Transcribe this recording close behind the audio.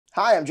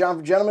Hi, I'm John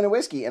from Gentleman and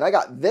Whiskey, and I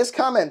got this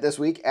comment this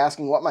week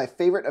asking what my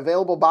favorite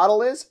available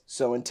bottle is.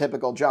 So in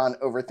typical John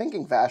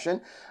overthinking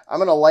fashion, I'm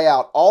going to lay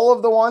out all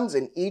of the ones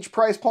in each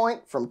price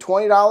point from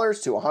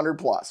 $20 to $100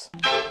 plus.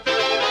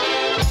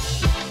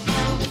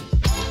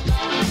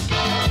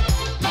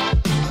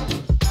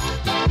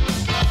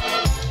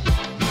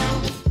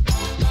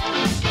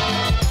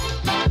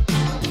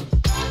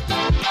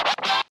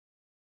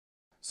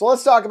 So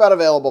let's talk about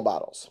available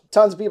bottles.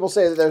 Tons of people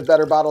say that there's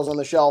better bottles on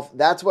the shelf.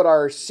 That's what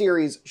our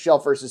series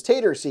Shelf versus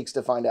Tater seeks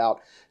to find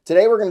out.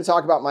 Today we're going to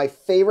talk about my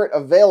favorite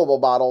available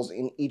bottles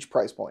in each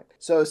price point.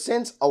 So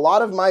since a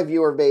lot of my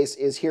viewer base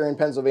is here in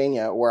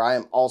Pennsylvania, where I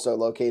am also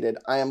located,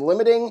 I am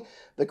limiting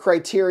the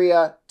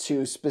criteria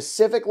to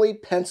specifically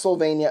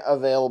Pennsylvania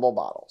available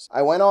bottles.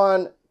 I went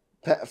on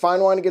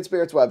Fine Wine and Good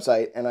Spirits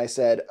website and I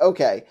said,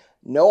 okay,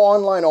 no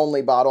online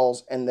only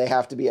bottles, and they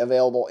have to be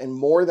available in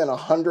more than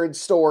 100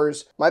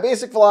 stores. My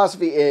basic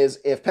philosophy is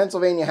if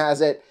Pennsylvania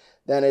has it,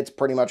 then it's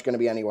pretty much going to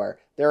be anywhere.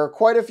 There are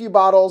quite a few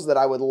bottles that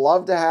I would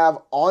love to have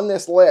on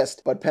this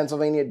list, but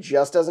Pennsylvania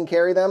just doesn't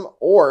carry them,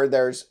 or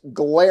there's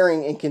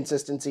glaring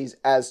inconsistencies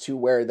as to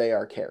where they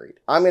are carried.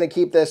 I'm going to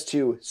keep this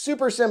to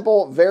super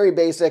simple, very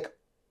basic,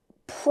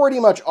 pretty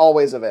much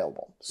always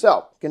available. So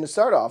I'm going to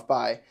start off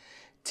by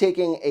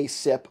taking a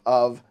sip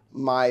of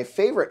my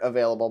favorite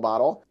available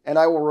bottle, and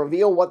I will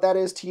reveal what that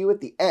is to you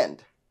at the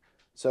end.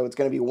 So it's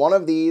going to be one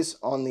of these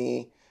on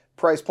the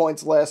price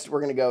points list. We're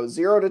going to go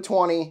 0 to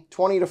 20,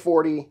 20 to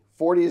 40,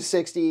 40 to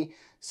 60,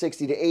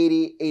 60 to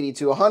 80, 80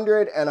 to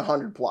 100, and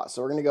 100 plus.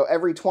 So we're going to go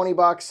every 20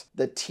 bucks,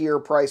 the tier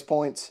price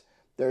points.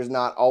 There's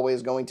not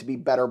always going to be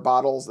better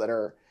bottles that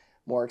are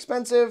more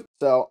expensive.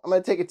 So I'm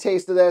going to take a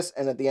taste of this,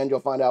 and at the end you'll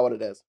find out what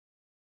it is.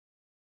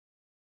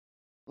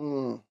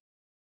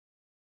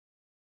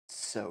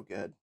 So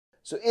good.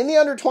 So in the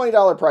under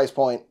 $20 price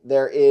point,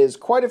 there is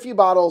quite a few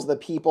bottles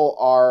that people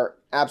are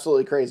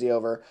absolutely crazy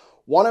over.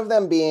 One of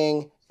them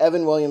being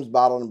Evan Williams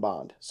Bottled and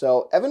Bond.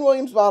 So Evan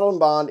Williams Bottled and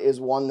Bond is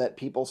one that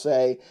people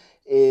say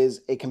is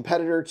a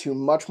competitor to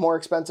much more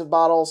expensive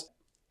bottles.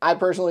 I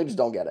personally just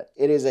don't get it.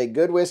 It is a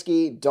good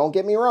whiskey. Don't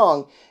get me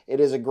wrong. It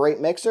is a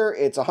great mixer.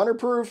 It's 100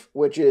 proof,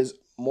 which is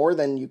more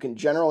than you can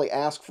generally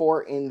ask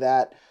for in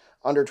that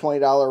under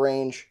 $20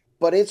 range.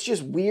 But it's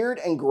just weird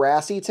and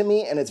grassy to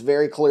me, and it's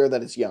very clear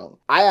that it's young.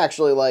 I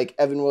actually like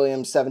Evan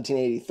Williams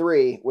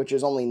 1783, which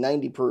is only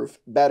 90 proof,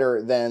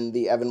 better than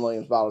the Evan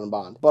Williams Bottled and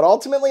Bond. But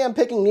ultimately, I'm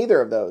picking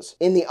neither of those.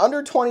 In the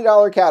under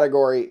 $20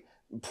 category,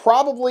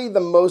 probably the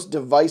most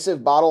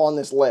divisive bottle on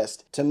this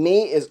list, to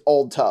me, is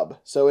Old Tub.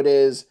 So it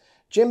is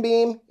Jim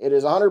Beam, it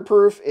is 100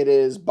 proof, it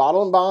is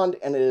Bottled and Bond,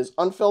 and it is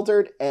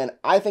unfiltered, and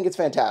I think it's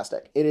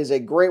fantastic. It is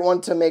a great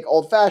one to make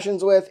old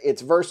fashions with.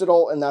 It's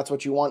versatile, and that's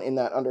what you want in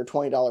that under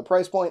 $20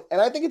 price point, and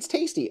I think it's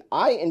tasty.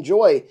 I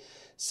enjoy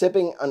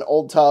sipping an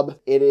Old Tub.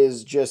 It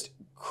is just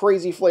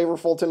crazy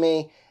flavorful to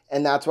me,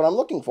 and that's what I'm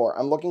looking for.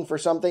 I'm looking for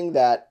something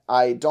that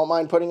I don't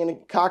mind putting in a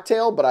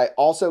cocktail, but I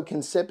also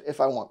can sip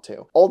if I want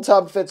to. Old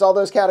Tub fits all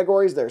those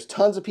categories. There's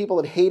tons of people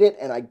that hate it,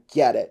 and I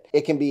get it.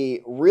 It can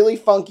be really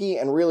funky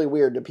and really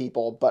weird to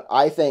people, but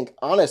I think,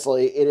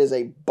 honestly, it is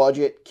a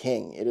budget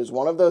king. It is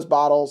one of those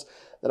bottles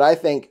that I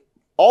think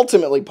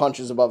ultimately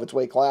punches above its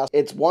weight class.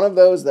 It's one of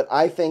those that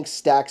I think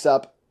stacks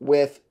up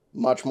with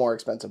much more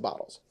expensive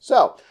bottles.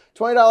 So,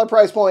 $20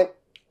 price point,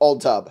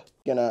 Old Tub.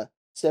 Gonna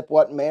sip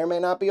what may or may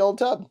not be Old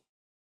Tub.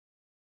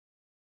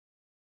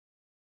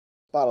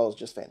 Bottle is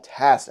just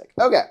fantastic.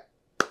 Okay,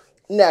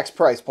 next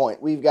price point.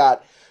 We've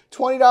got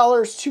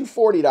 $20 to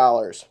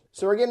 $40.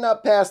 So we're getting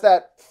up past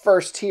that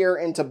first tier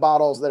into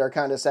bottles that are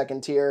kind of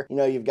second tier. You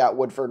know, you've got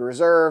Woodford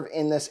Reserve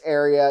in this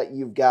area.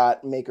 You've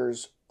got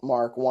Maker's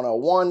Mark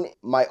 101.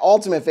 My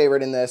ultimate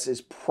favorite in this is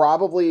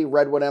probably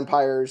Redwood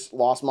Empire's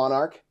Lost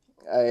Monarch.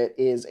 It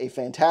is a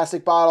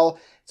fantastic bottle.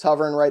 It's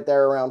hovering right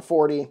there around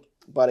 40.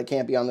 But it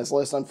can't be on this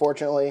list,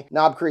 unfortunately.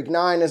 Knob Creek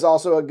 9 is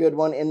also a good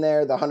one in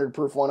there. The 100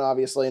 proof one,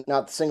 obviously.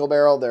 Not the single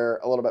barrel. They're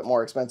a little bit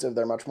more expensive.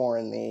 They're much more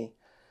in the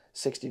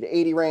 60 to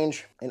 80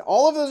 range. And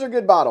all of those are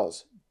good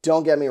bottles.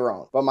 Don't get me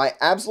wrong. But my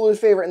absolute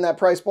favorite in that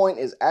price point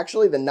is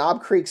actually the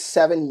Knob Creek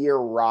 7-year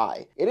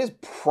rye. It is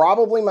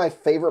probably my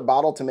favorite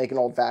bottle to make an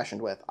old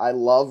fashioned with. I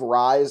love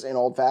ryes in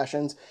old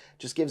fashions.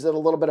 Just gives it a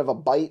little bit of a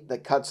bite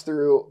that cuts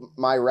through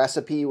my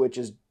recipe, which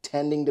is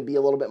tending to be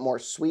a little bit more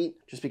sweet,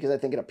 just because I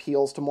think it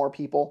appeals to more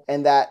people.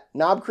 And that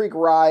Knob Creek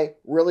rye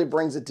really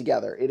brings it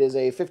together. It is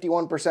a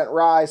 51%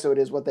 rye, so it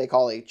is what they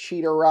call a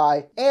cheater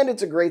rye. And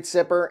it's a great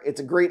sipper. It's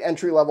a great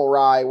entry-level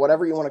rye,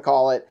 whatever you want to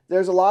call it.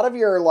 There's a lot of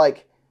your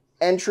like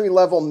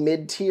entry-level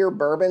mid-tier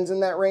bourbons in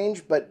that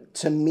range, but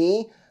to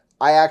me,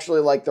 I actually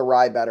like the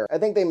rye better. I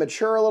think they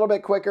mature a little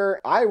bit quicker.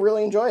 I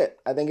really enjoy it.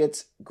 I think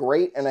it's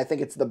great, and I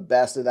think it's the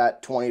best of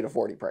that 20 to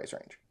 40 price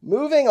range.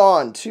 Moving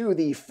on to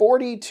the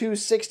 $40 to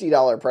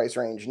 $60 price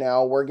range.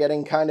 Now we're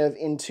getting kind of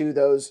into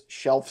those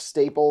shelf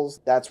staples.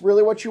 That's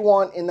really what you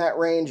want in that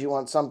range. You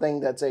want something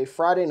that's a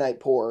Friday night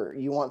pour.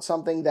 You want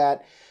something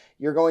that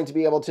you're going to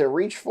be able to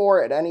reach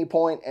for at any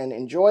point and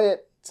enjoy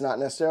it. It's not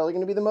necessarily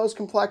going to be the most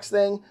complex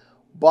thing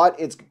but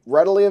it's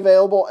readily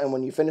available, and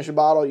when you finish a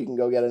bottle, you can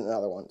go get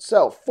another one.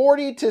 So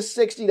 $40 to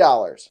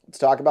 $60. Let's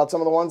talk about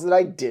some of the ones that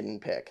I didn't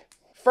pick.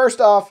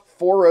 First off,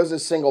 Four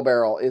Roses Single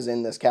Barrel is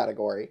in this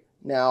category.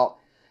 Now,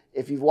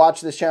 if you've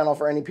watched this channel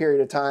for any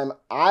period of time,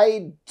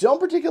 I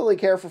don't particularly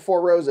care for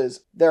Four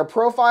Roses. Their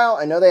profile,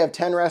 I know they have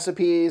 10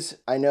 recipes.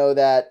 I know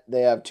that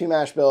they have 2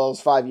 mash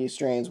bills, 5 yeast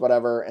strains,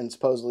 whatever, and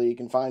supposedly you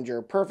can find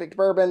your perfect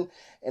bourbon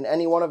in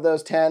any one of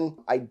those 10.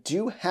 I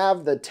do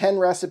have the 10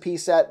 recipe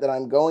set that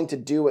I'm going to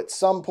do at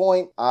some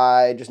point.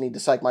 I just need to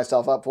psych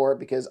myself up for it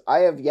because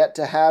I have yet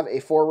to have a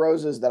Four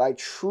Roses that I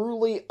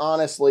truly,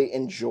 honestly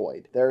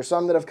enjoyed. There are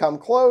some that have come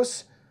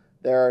close.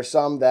 There are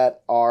some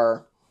that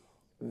are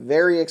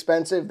very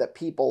expensive that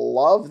people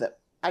love that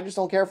I just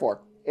don't care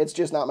for. It's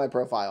just not my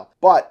profile.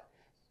 But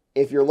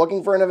if you're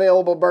looking for an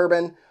available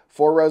bourbon,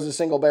 Four Roses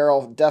Single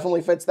Barrel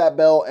definitely fits that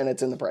bill, and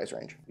it's in the price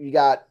range. You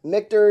got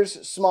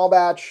Michter's Small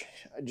Batch.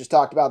 I just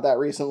talked about that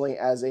recently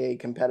as a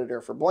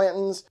competitor for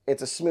Blanton's.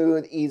 It's a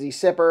smooth, easy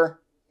sipper.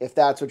 If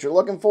that's what you're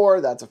looking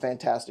for, that's a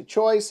fantastic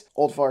choice.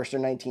 Old Forester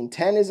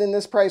 1910 is in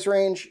this price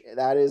range.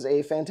 That is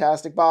a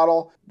fantastic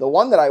bottle. The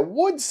one that I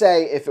would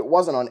say, if it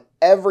wasn't on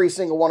every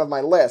single one of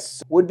my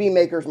lists, would be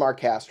Maker's Mark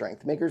Cast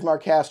Strength. Maker's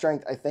Mark Cast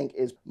Strength, I think,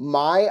 is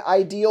my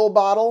ideal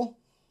bottle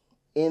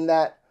in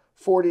that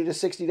 $40 to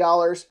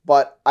 $60,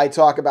 but I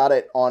talk about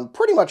it on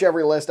pretty much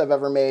every list I've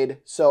ever made.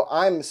 So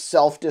I'm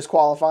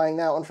self-disqualifying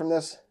that one from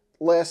this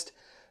list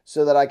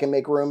so that I can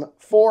make room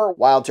for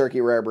Wild Turkey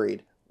Rare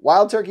Breed.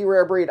 Wild Turkey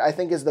Rare Breed, I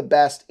think, is the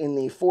best in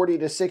the $40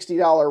 to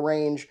 $60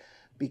 range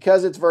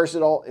because it's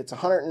versatile. It's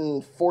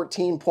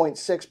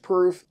 114.6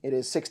 proof. It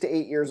is 6 to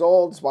 8 years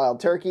old. It's Wild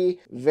Turkey.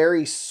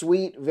 Very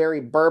sweet, very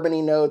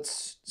bourbony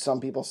notes.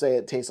 Some people say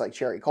it tastes like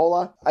cherry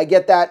cola. I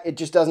get that. It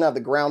just doesn't have the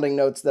grounding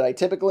notes that I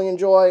typically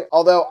enjoy,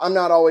 although I'm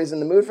not always in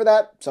the mood for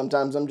that.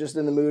 Sometimes I'm just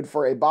in the mood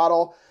for a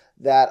bottle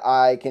that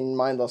I can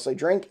mindlessly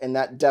drink, and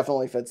that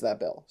definitely fits that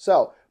bill.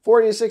 So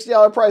 $40 to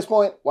 $60 price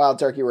point, Wild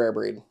Turkey Rare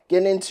Breed.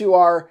 Getting into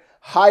our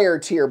higher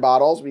tier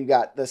bottles, we've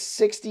got the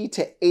 $60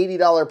 to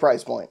 $80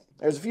 price point.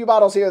 There's a few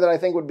bottles here that I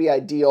think would be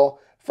ideal.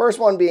 First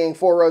one being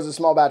Four Roses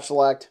Small Batch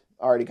Select.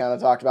 Already kind of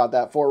talked about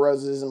that. Four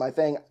Roses isn't my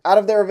thing. Out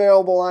of their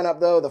available lineup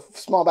though, the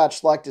Small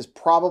Batch Select is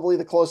probably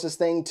the closest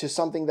thing to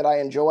something that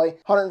I enjoy.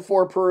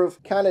 104 proof,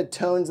 kind of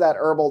tones that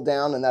herbal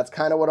down, and that's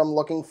kind of what I'm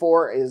looking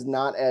for, is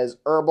not as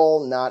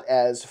herbal, not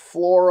as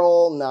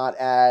floral, not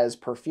as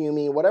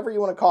perfumey, whatever you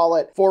want to call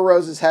it. Four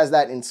Roses has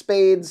that in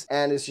spades,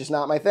 and it's just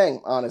not my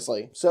thing,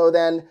 honestly. So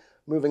then,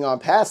 moving on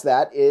past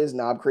that is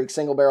Knob Creek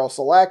Single Barrel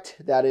Select.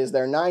 That is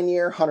their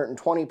 9-year,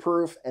 120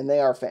 proof, and they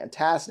are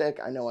fantastic.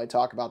 I know I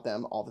talk about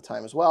them all the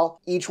time as well.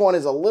 Each one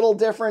is a little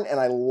different, and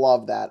I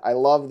love that. I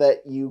love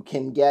that you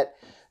can get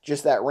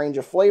just that range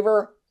of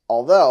flavor,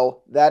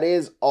 although that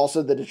is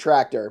also the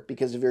detractor,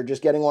 because if you're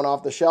just getting one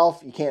off the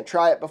shelf, you can't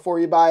try it before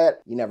you buy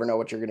it. You never know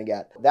what you're going to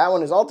get. That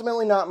one is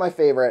ultimately not my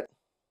favorite.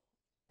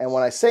 And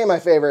when I say my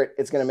favorite,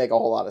 it's going to make a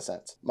whole lot of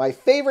sense. My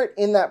favorite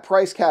in that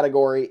price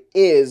category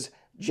is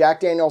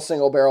Jack Daniel's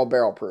Single Barrel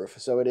Barrel Proof.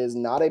 So it is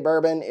not a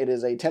bourbon. It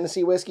is a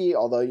Tennessee whiskey,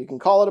 although you can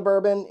call it a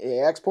bourbon. They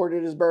export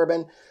it as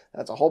bourbon.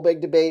 That's a whole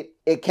big debate.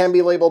 It can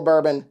be labeled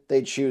bourbon.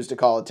 They choose to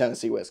call it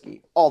Tennessee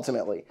whiskey,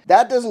 ultimately.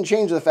 That doesn't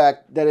change the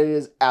fact that it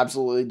is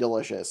absolutely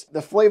delicious.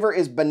 The flavor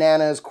is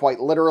bananas, quite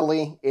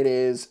literally. It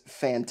is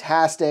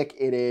fantastic.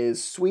 It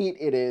is sweet.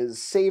 It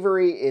is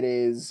savory. It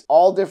is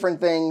all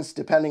different things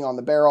depending on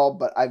the barrel,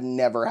 but I've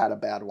never had a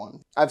bad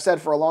one. I've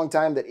said for a long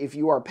time that if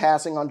you are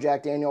passing on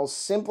Jack Daniel's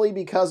simply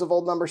because of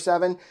Old No.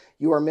 7,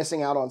 you are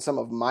missing out on some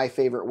of my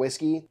favorite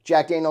whiskey.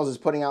 Jack Daniel's is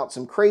putting out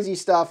some crazy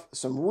stuff,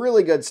 some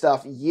really good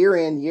stuff year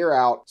in, year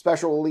out.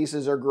 Special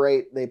releases are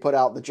great. They put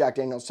out the Jack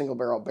Daniel's Single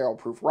Barrel Barrel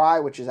Proof Rye,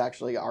 which is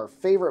actually our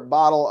favorite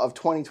bottle of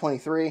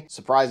 2023,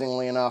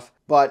 surprisingly enough.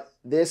 But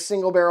this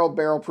Single Barrel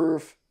Barrel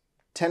Proof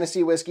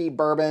Tennessee whiskey,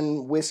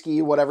 bourbon,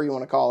 whiskey, whatever you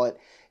want to call it,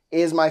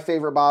 is my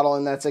favorite bottle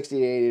in that $60 to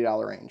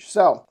 $80 range.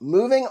 So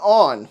moving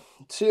on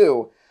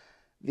to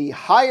the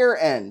higher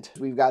end,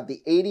 we've got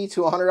the $80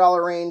 to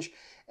 $100 range.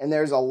 And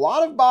there's a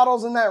lot of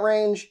bottles in that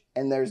range,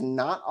 and there's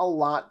not a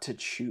lot to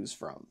choose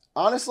from.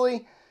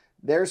 Honestly,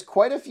 there's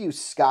quite a few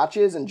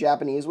scotches and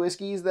Japanese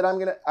whiskeys that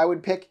I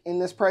would pick in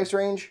this price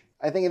range.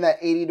 I think in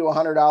that $80 to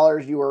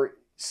 $100, you are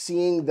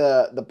seeing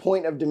the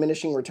point of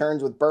diminishing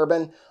returns with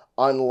bourbon,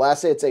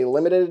 unless it's a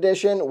limited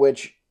edition,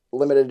 which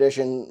limited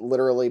edition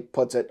literally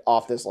puts it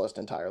off this list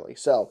entirely.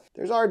 So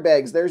there's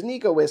Ardbegs, there's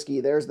Nico whiskey,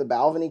 there's the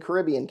Balvenie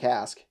Caribbean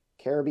cask.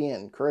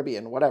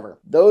 Caribbean, whatever.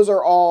 Those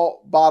are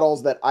all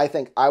bottles that I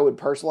think I would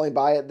personally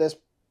buy at this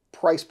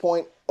price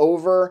point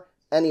over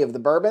any of the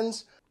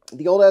bourbons.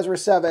 The Old Ezra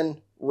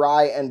 7,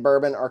 rye, and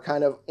bourbon are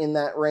kind of in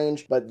that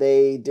range, but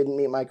they didn't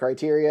meet my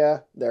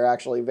criteria. They're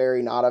actually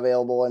very not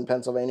available in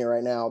Pennsylvania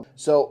right now.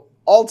 So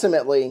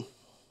ultimately,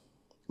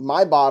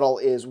 my bottle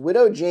is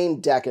Widow Jane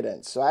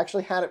Decadence. So I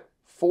actually had it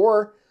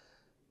for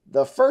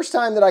the first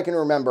time that I can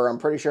remember. I'm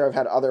pretty sure I've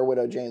had other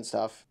Widow Jane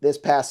stuff. This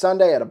past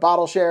Sunday at a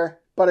bottle share.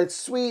 But it's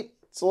sweet,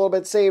 it's a little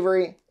bit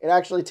savory, it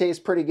actually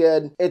tastes pretty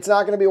good. It's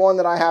not going to be one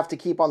that I have to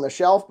keep on the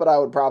shelf, but I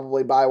would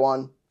probably buy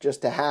one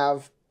just to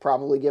have.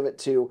 Probably give it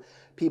to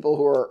people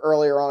who are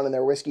earlier on in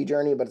their whiskey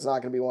journey, but it's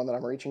not going to be one that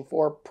I'm reaching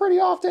for pretty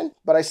often.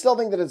 But I still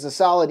think that it's a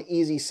solid,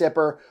 easy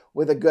sipper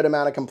with a good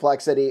amount of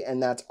complexity,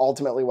 and that's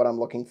ultimately what I'm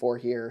looking for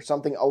here.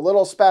 Something a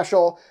little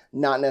special,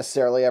 not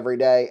necessarily every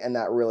day, and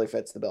that really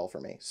fits the bill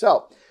for me.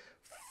 So,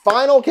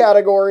 final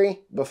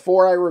category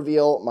before I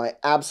reveal my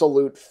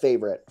absolute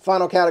favorite.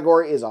 Final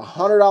category is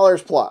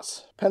 $100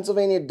 plus.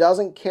 Pennsylvania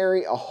doesn't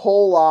carry a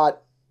whole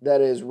lot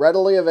that is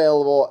readily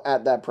available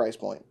at that price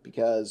point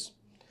because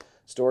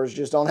stores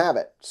just don't have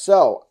it.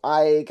 So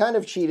I kind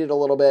of cheated a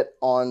little bit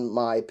on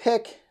my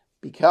pick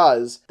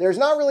because there's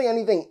not really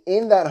anything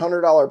in that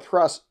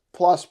 $100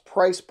 plus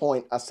price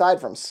point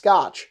aside from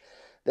Scotch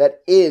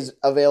that is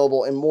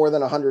available in more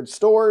than 100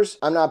 stores.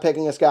 I'm not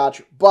picking a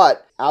Scotch,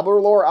 but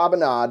Aberlour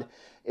Abanad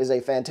is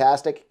a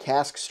fantastic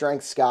cask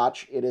strength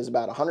Scotch. It is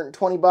about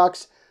 120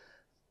 bucks.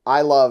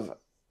 I love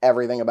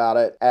everything about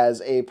it.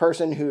 As a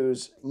person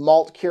who's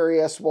malt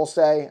curious, we'll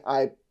say,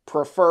 I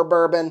prefer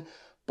bourbon,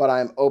 but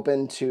I'm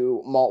open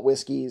to malt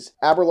whiskeys.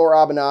 Aberlour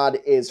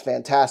Abanad is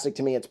fantastic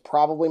to me. It's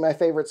probably my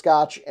favorite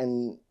Scotch,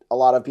 and a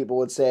lot of people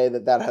would say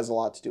that that has a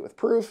lot to do with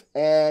proof,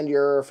 and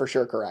you're for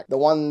sure correct. The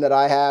one that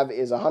I have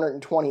is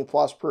 120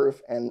 plus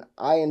proof, and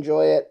I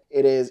enjoy it.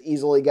 It is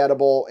easily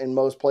gettable in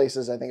most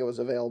places. I think it was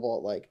available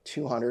at like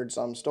 200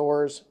 some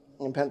stores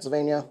in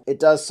Pennsylvania. It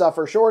does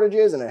suffer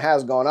shortages, and it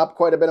has gone up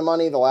quite a bit of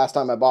money. The last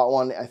time I bought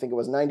one, I think it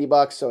was 90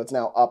 bucks, so it's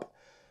now up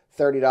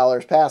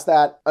 $30 past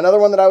that. Another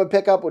one that I would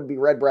pick up would be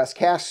Redbreast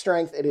Cask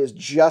Strength. It is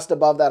just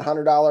above that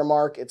 $100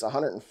 mark. It's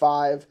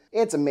 105.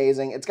 It's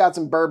amazing. It's got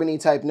some bourbon-y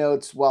type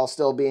notes while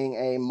still being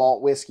a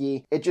malt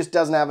whiskey. It just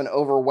doesn't have an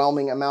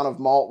overwhelming amount of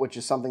malt, which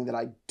is something that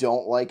I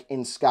don't like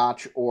in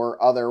Scotch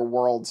or other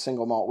world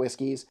single malt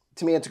whiskeys.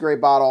 To me, it's a great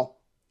bottle.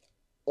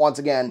 Once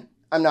again,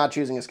 I'm not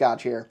choosing a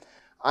Scotch here.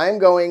 I'm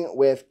going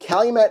with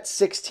Calumet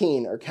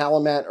 16 or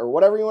Calumet or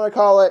whatever you want to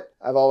call it.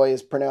 I've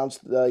always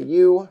pronounced the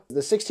U.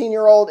 The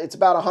 16-year-old, it's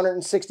about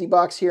 160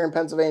 bucks here in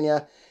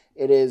Pennsylvania.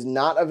 It is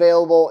not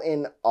available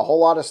in a whole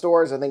lot of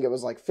stores. I think it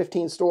was like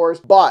 15 stores,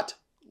 but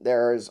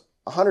there's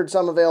 100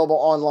 some available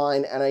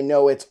online, and I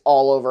know it's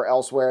all over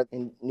elsewhere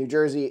in New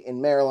Jersey,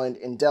 in Maryland,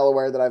 in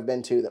Delaware that I've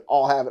been to that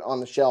all have it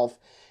on the shelf.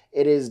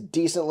 It is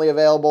decently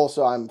available,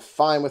 so I'm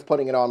fine with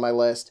putting it on my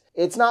list.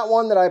 It's not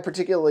one that I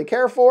particularly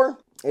care for.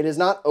 It is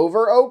not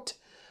over oaked,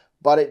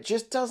 but it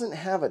just doesn't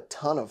have a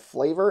ton of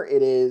flavor.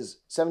 It is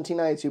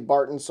 1792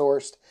 Barton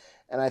sourced,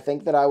 and I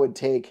think that I would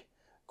take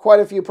quite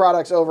a few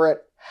products over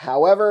it.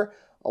 However,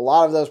 a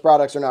lot of those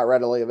products are not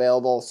readily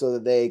available, so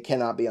that they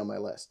cannot be on my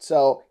list.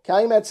 So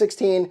Calumet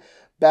 16,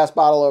 best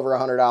bottle over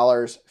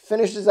 $100,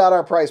 finishes out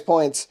our price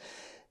points.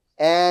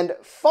 And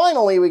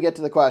finally, we get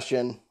to the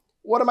question,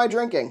 what am I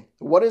drinking?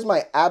 What is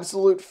my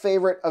absolute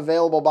favorite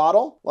available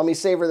bottle? Let me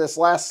savor this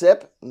last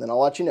sip, and then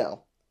I'll let you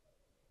know.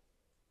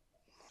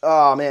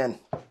 Oh man,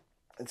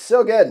 it's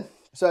so good.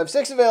 So I have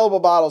 6 available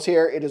bottles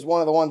here. It is one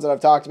of the ones that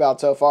I've talked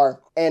about so far.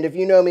 And if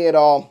you know me at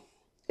all,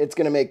 it's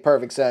going to make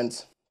perfect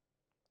sense.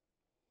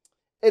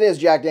 It is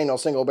Jack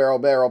Daniel's Single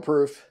Barrel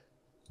Proof,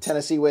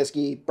 Tennessee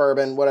whiskey,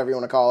 bourbon, whatever you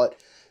want to call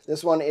it.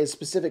 This one is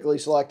specifically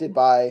selected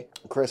by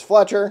Chris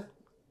Fletcher.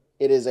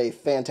 It is a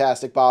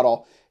fantastic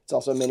bottle. It's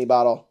also a mini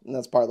bottle, and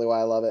that's partly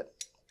why I love it.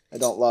 I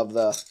don't love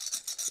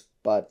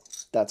but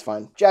that's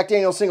fine. Jack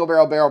Daniel's Single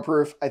Barrel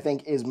Proof, I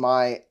think, is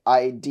my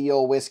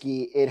ideal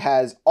whiskey. It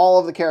has all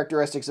of the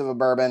characteristics of a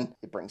bourbon.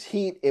 It brings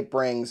heat, it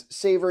brings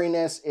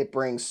savoriness, it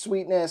brings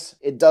sweetness.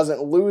 It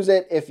doesn't lose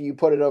it if you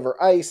put it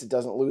over ice. It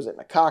doesn't lose it in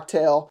a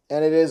cocktail.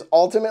 And it is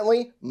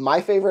ultimately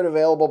my favorite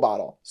available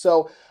bottle.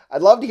 So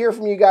I'd love to hear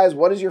from you guys.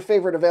 What is your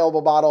favorite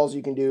available bottles?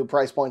 You can do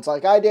price points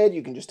like I did.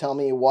 You can just tell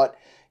me what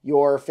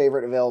your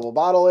favorite available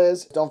bottle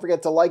is. Don't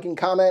forget to like and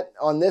comment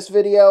on this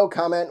video.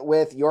 Comment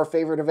with your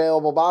favorite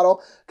available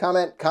bottle.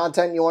 Comment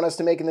content you want us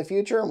to make in the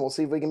future, and we'll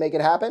see if we can make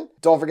it happen.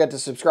 Don't forget to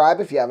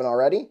subscribe if you haven't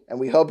already, and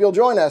we hope you'll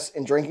join us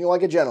in drinking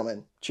like a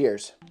gentleman.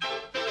 Cheers.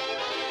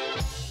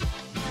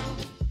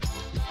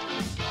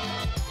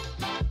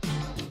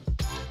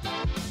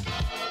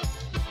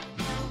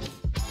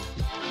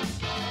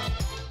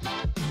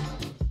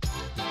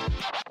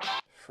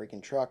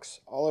 Freaking trucks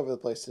all over the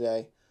place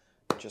today.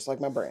 Just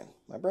like my brain.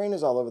 My brain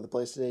is all over the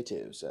place today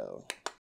too, so